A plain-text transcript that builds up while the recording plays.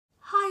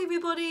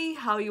everybody,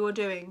 how you all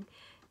doing?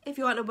 If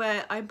you aren't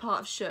aware, I'm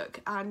part of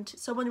Shook and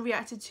someone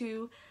reacted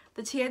to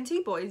the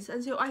TNT Boys,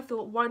 and so I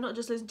thought, why not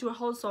just listen to a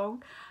whole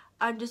song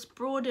and just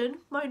broaden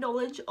my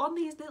knowledge on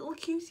these little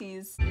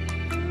cuties.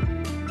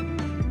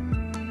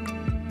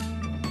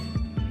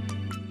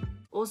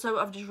 Also,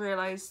 I've just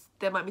realised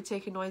there might be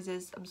taking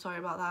noises, I'm sorry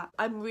about that.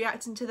 I'm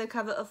reacting to the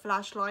cover of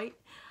Flashlight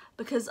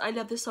because I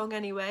love this song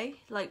anyway.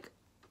 Like,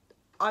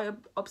 I am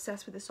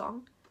obsessed with this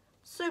song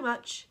so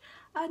much,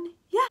 and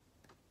yeah.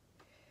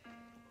 Oh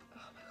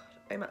my god,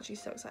 I'm actually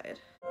so excited.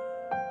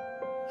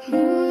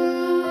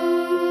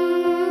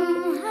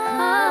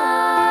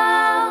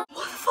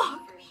 What the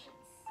fuck?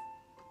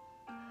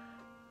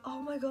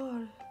 Oh my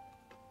god.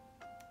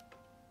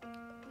 What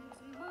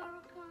the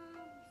fuck?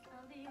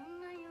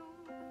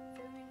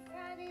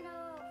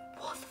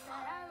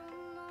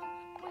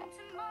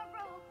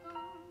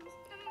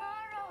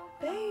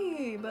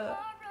 Babe.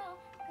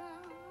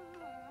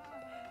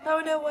 Now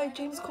I know why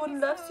James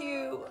Corden loves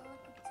you.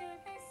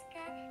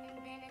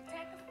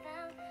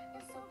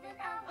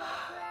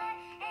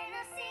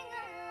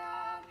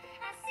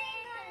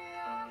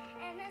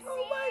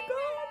 Oh my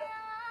god.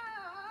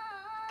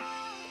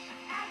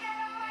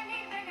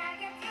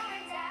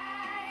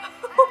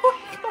 Oh my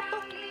god.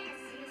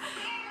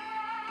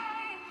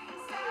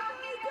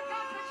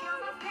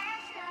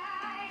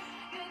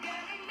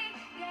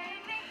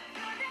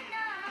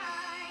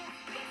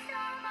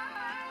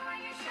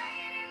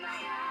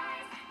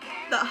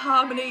 That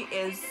harmony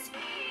is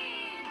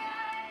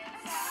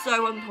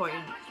so on point.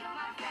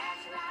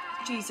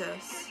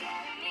 Jesus.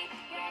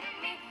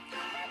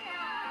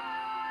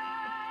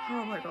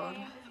 Oh my god.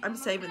 I'm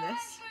saving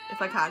this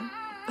if I can.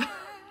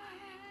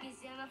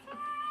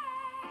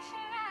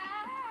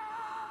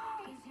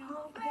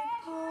 Oh my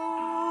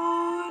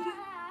god.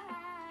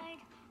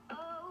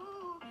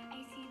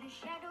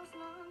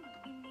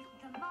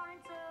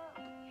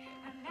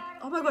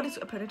 Oh my god, it's a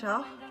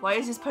ponytail. Why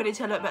is this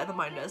ponytail look better than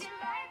mine does?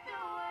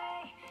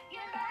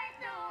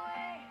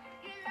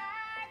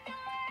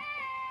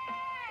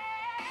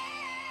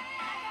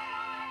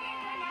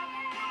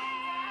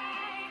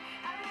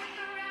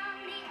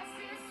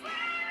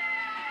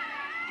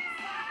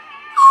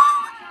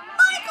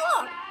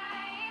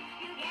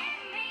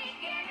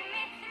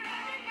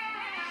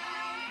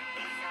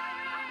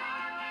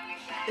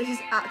 This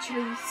is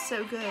actually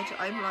so good.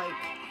 I'm like...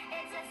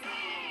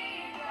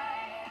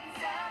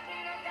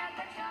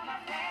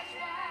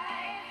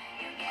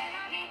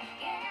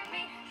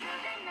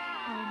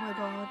 oh my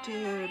god,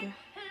 dude.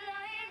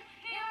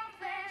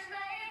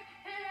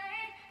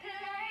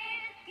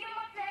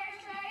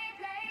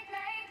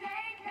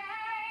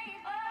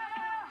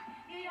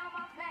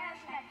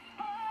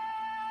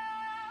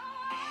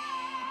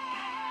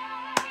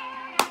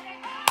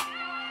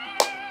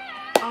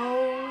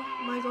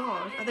 Oh my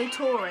god, are they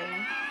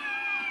touring?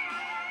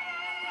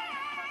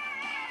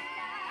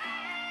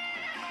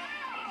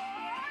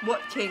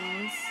 What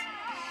kings?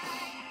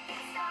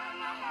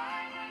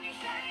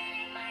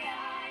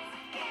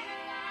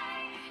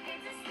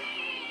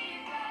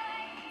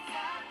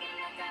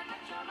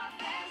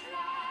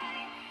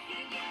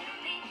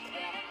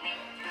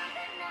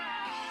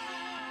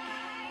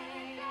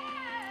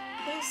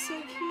 They're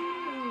so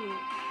cute.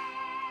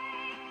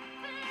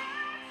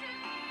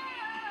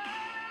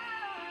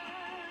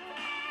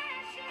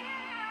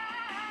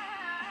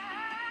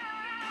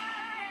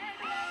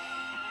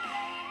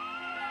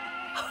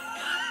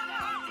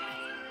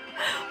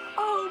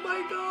 Oh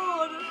my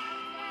god.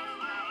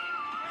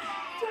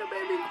 Don't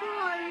make me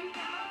cry.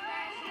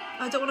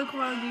 I don't want to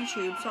cry on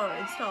YouTube.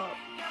 Sorry, stop.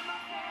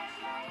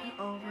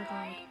 Oh my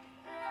god.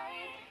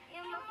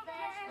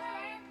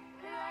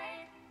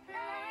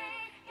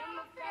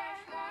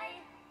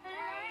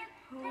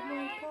 Oh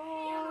my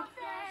god.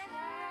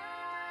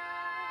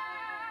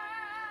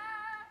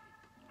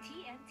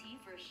 TNT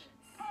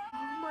versions.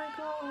 Oh my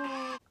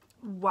god.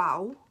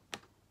 Wow.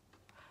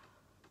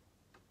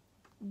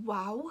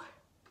 Wow.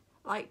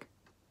 Like,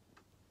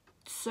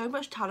 so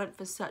much talent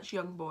for such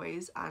young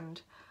boys,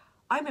 and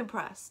I'm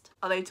impressed.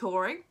 Are they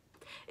touring?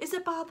 Is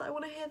it bad that I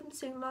want to hear them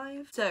sing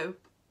live? So,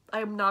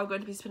 I am now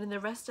going to be spending the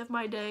rest of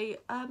my day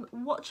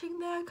watching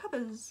their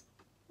covers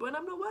when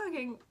I'm not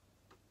working.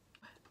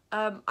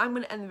 I'm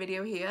going to end the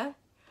video here.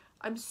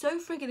 I'm so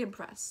friggin'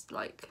 impressed.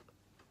 Like,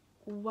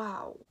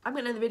 wow. I'm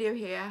going to end the video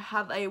here.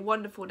 Have a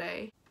wonderful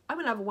day. I'm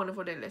going to have a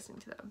wonderful day listening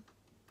to them.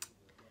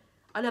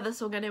 I love this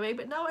song anyway,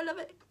 but now I love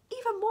it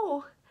even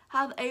more.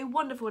 Have a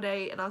wonderful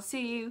day, and I'll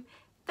see you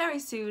very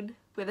soon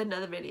with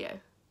another video.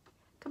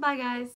 Goodbye, guys.